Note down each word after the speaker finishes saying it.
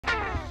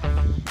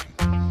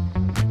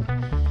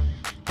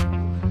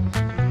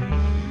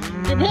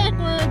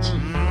Backwards.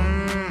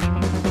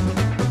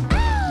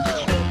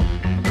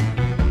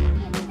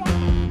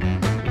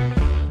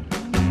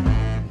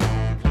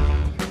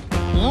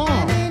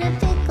 Oh.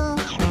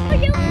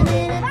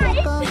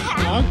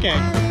 Okay.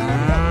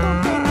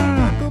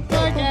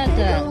 Look at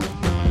that.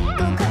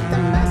 Go cut the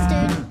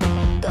mustard.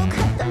 Go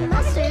cut the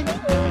mustard.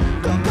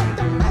 Go cut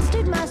the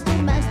mustard,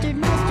 mustard, mustard,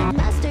 mustard,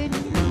 mustard.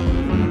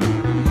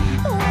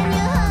 When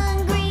you're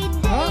hungry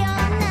day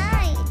or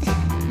night,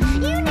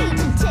 you need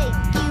to take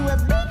you a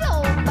big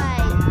old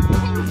bite.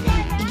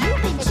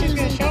 You've been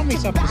choosing Show me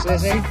something,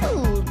 Sissy.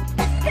 food.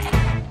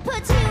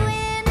 Puts you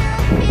in a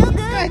feel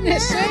good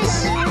Goodness,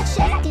 mood.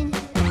 sis.